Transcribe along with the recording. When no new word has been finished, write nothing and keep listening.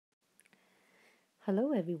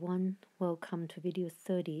Hello everyone, welcome to video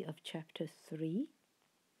 30 of chapter 3.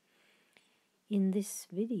 In this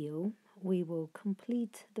video, we will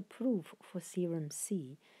complete the proof for theorem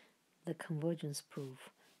C, the convergence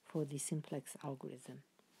proof for the simplex algorithm.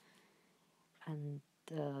 And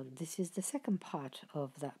this is the second part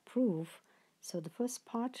of that proof. So the first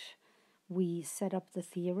part, we set up the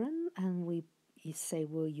theorem and we say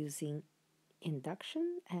we're using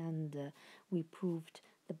induction, and we proved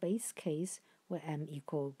the base case where m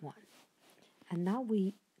equal 1. And now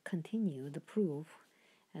we continue the proof,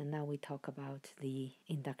 and now we talk about the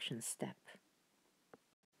induction step.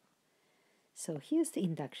 So here's the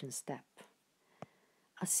induction step.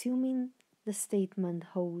 Assuming the statement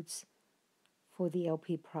holds for the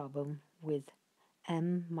LP problem with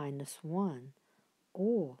m minus 1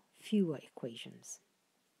 or fewer equations.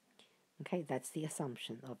 Okay, that's the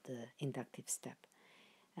assumption of the inductive step.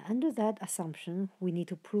 And under that assumption, we need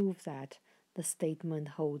to prove that the statement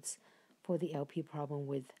holds for the LP problem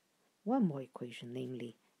with one more equation,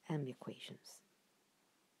 namely m equations.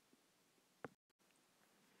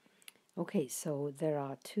 Okay, so there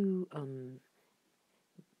are two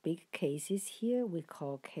big cases here. We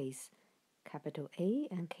call case capital A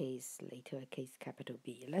and case capital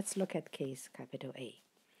B. Let's look at case capital A.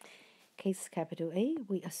 Case capital A,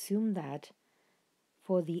 we assume that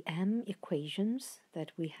for the m equations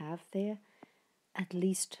that we have there, at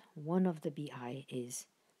least one of the BI is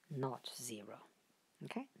not 0.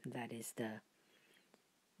 Okay, that is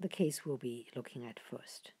the case we'll be looking at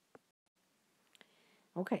first.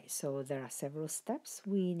 Okay, so there are several steps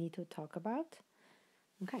we need to talk about.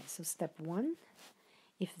 Okay, so step 1,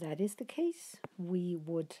 if that is the case, we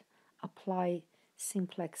would apply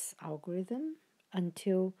simplex algorithm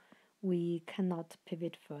until we cannot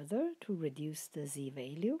pivot further to reduce the z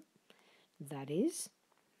value. That is,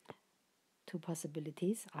 two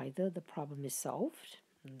possibilities: either the problem is solved,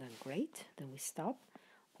 and then great, then we stop,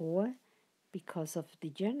 or because of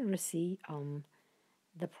degeneracy,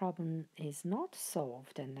 the problem is not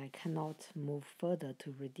solved and I cannot move further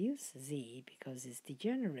to reduce z because it's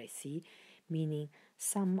degeneracy, meaning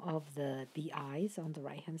some of the BI's on the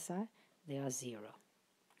right hand side, they are 0.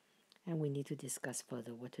 And we need to discuss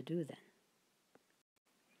further what to do then.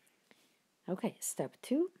 Okay, step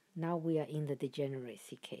 2, now we are in the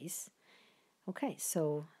degeneracy case. Okay,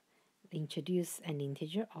 so introduce an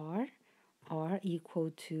integer r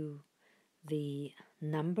equal to the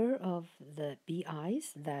number of the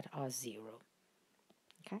BI's that are 0.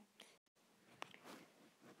 Okay,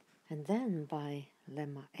 and then by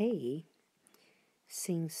lemma A,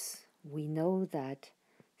 since we know that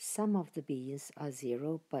some of the B's are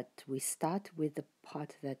 0, but we start with the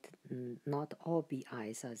part that not all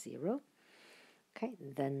BI's are 0. Okay,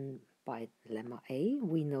 then by lemma A,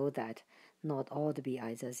 we know that not all the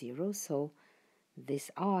BI's are 0, so this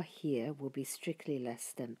r here will be strictly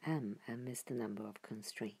less than m. M is the number of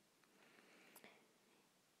constraints.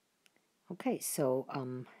 Okay, so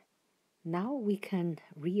now we can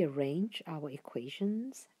rearrange our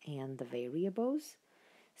equations and the variables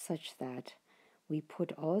such that we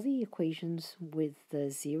put all the equations with the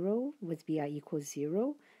 0, with BI equals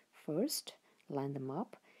 0 first, line them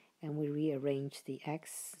up, and we rearrange the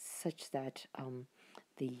x such that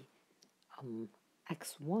the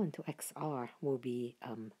x1 to xr will be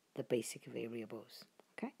the basic variables.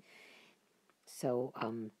 Okay, so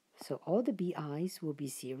so all the BI's will be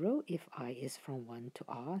 0 if I is from 1 to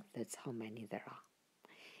r. That's how many there are.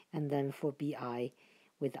 And then for BI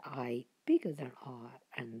with I bigger than r,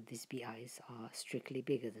 and these BI's are strictly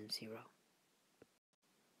bigger than 0.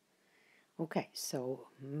 Okay, so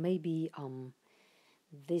maybe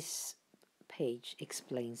this page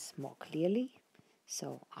explains more clearly.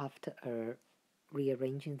 So after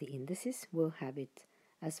rearranging the indices, we'll have it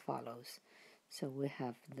as follows. So we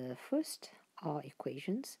have the first r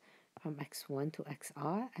equations from x1 to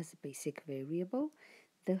xr as a basic variable.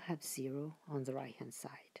 They'll have 0 on the right hand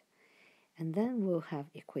side. And then we'll have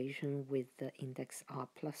equation with the index r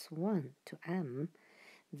plus 1 to m,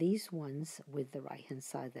 these ones with the right hand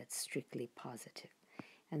side that's strictly positive.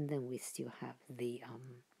 And then we still have the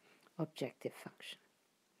objective function.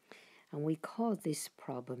 And we call this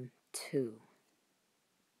problem 2.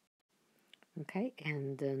 Okay,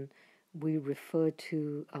 and then we refer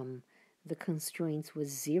to the constraints with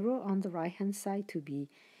 0 on the right hand side to be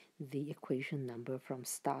the equation number from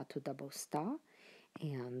star to double star,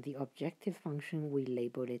 and the objective function we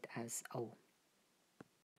label it as O.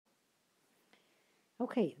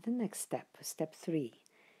 Okay, the next step, step 3.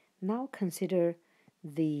 Now consider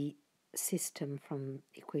the system from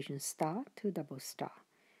equation star to double star,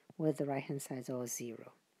 where the right hand side is all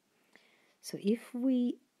 0. So if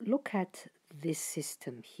we look at this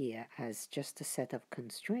system here as just a set of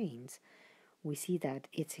constraints, we see that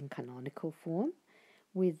it's in canonical form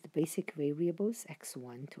with the basic variables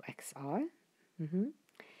x1 to xr.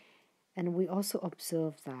 And we also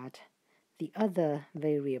observe that the other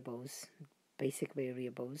variables, basic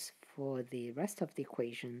variables for the rest of the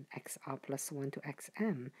equation, xr plus 1 to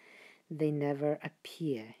xm, they never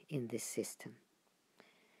appear in this system.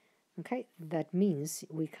 Okay, that means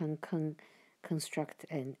we can construct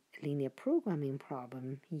a linear programming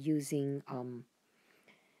problem using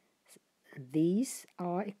these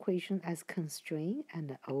R equation as constraint and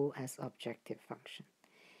the O as objective function.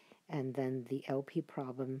 And then the LP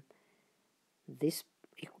problem, this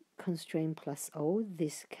constraint plus O,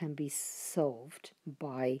 this can be solved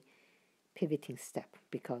by pivoting step,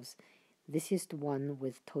 because this is the one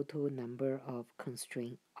with total number of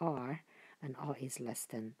constraint R, and R is less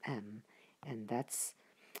than M, and that's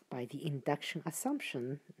by the induction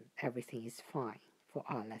assumption everything is fine for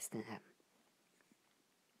R less than M.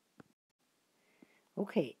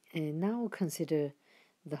 Okay, and now consider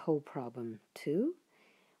the whole problem too.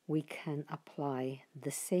 We can apply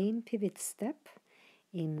the same pivot step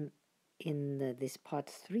in this part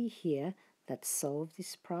 3 here that solve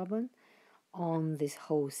this problem on this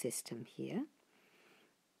whole system here.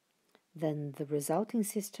 Then the resulting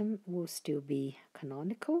system will still be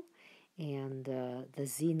canonical, and the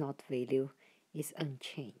z0 value is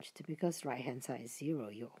unchanged because right hand side is 0,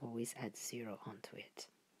 you always add 0 onto it.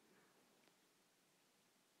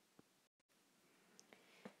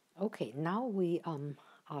 Okay, now we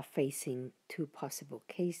are facing two possible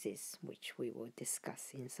cases which we will discuss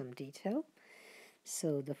in some detail.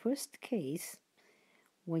 So the first case,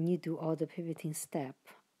 when you do all the pivoting step,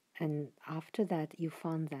 and after that you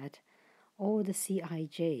found that all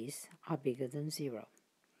theCij's are bigger than 0,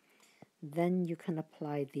 then you can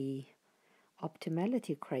apply the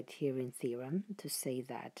optimality criterion theorem to say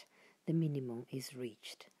that the minimum is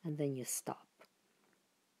reached, and then you stop.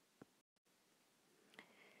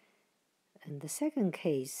 And the second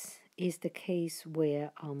case is the case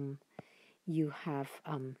where you have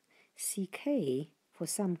ck for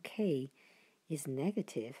some k is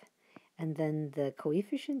negative, and then the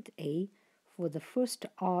coefficient a for the first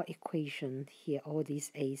R equation here, all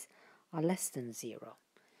these a's are less than 0.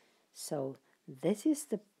 So this is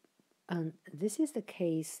the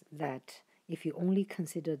case that if you only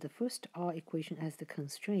consider the first R equation as the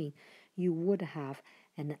constraint, you would have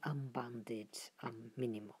an unbounded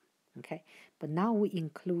minimum. Okay, but now we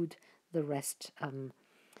include the rest m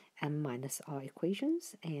minus R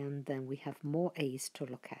equations, and then we have more a's to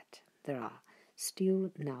look at. There are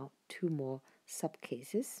still now two more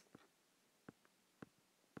subcases.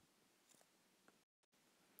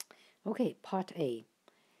 Okay, part A.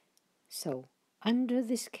 So under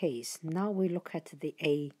this case, now we look at the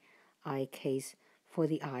AI case for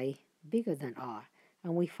the I bigger than R,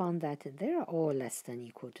 and we found that they are all less than or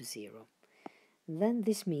equal to 0. Then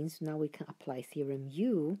this means now we can apply theorem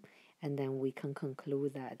U, and then we can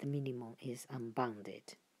conclude that the minimum is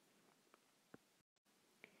unbounded.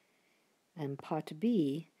 And part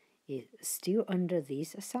B is still under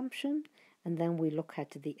this assumption, and then we look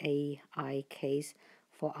at the AI case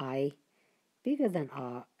for I bigger than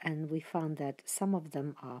R, and we found that some of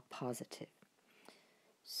them are positive.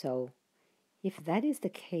 So if that is the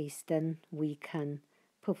case, then we can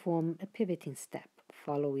perform a pivoting step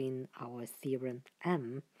following our theorem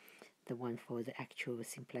M, the one for the actual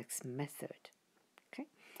simplex method. Okay,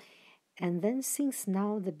 and then since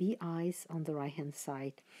now the BI's on the right hand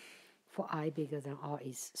side for I bigger than R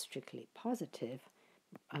is strictly positive,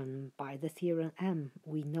 by the theorem M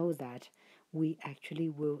we know that we actually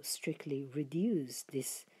will strictly reduce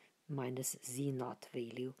this minus z0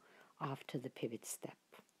 value after the pivot step.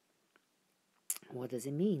 What does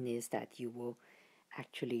it mean is that you will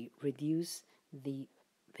actually reduce the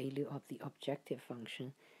value of the objective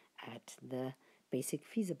function at the basic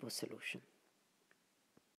feasible solution.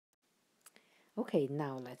 Okay,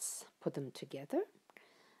 now let's put them together.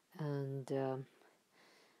 And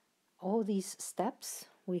all these steps,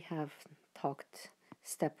 we have talked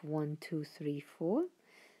step 1, 2, 3, 4.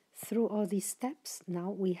 Through all these steps, now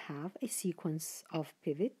we have a sequence of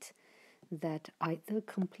pivot that either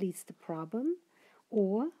completes the problem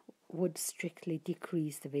or would strictly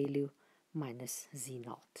decrease the value minus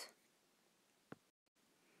z0.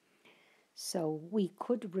 So we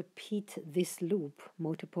could repeat this loop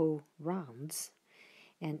multiple rounds,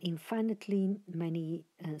 and infinitely many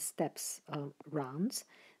steps rounds,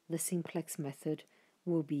 the simplex method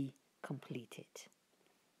will be completed.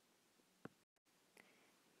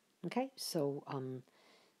 Okay, so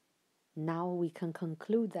now we can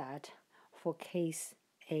conclude that for case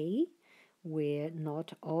A, where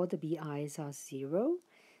not all the BIs are 0,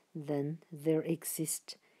 then there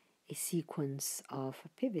exists a sequence of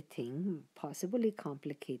pivoting, possibly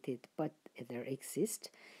complicated, but there exists,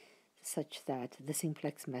 such that the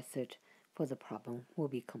simplex method for the problem will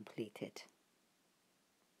be completed.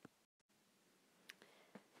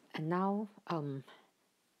 And now the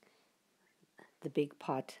big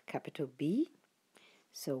part, capital B.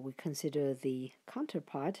 So we consider the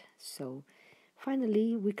counterpart. So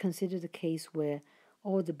finally, we consider the case where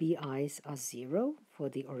all the BIs are 0 for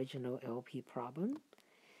the original LP problem.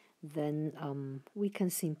 Then we can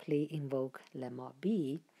simply invoke lemma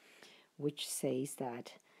B, which says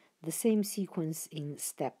that the same sequence in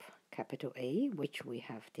step capital A, which we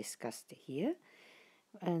have discussed here,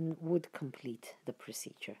 and would complete the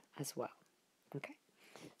procedure as well. Okay,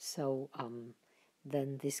 so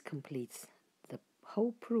then this completes the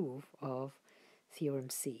whole proof of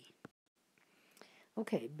theorem C.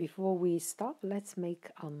 Okay, before we stop, let's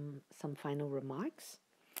make some final remarks.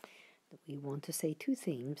 We want to say two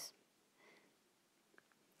things.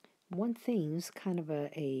 One thing is kind of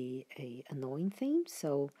a annoying thing.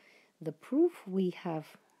 So the proof we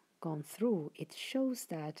have gone through, it shows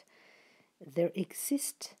that there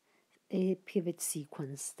exists a pivot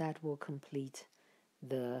sequence that will complete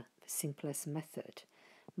the simplest method,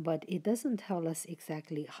 but it doesn't tell us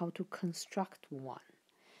exactly how to construct one.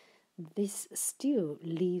 This still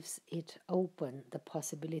leaves it open, the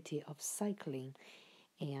possibility of cycling,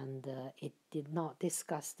 and it did not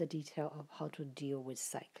discuss the detail of how to deal with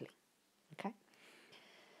cycling. Okay.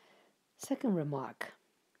 Second remark,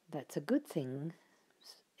 that's a good thing,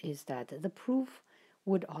 is that the proof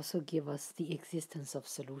would also give us the existence of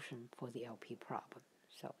solution for the LP problem.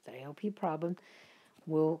 So the LP problem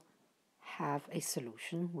will have a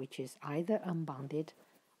solution which is either unbounded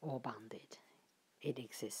or bounded. It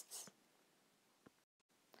exists.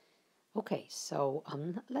 Okay, so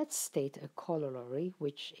let's state a corollary,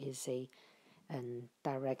 which is a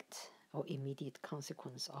direct or immediate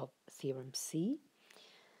consequence of theorem C.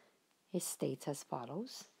 It states as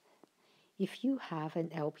follows. If you have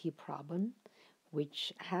an LP problem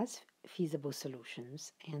which has feasible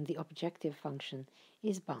solutions and the objective function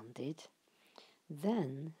is bounded,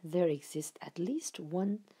 then there exists at least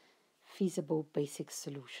one feasible basic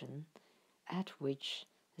solution at which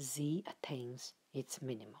Z attains its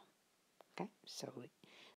minimum.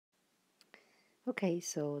 Okay,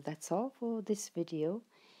 so that's all for this video,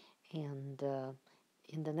 and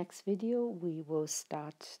in the next video we will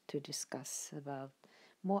start to discuss about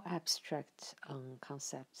more abstract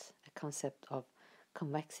concepts, a concept of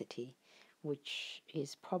convexity, which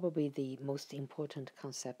is probably the most important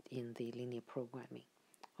concept in the linear programming.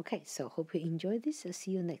 Okay, so hope you enjoyed this. I'll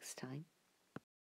see you next time.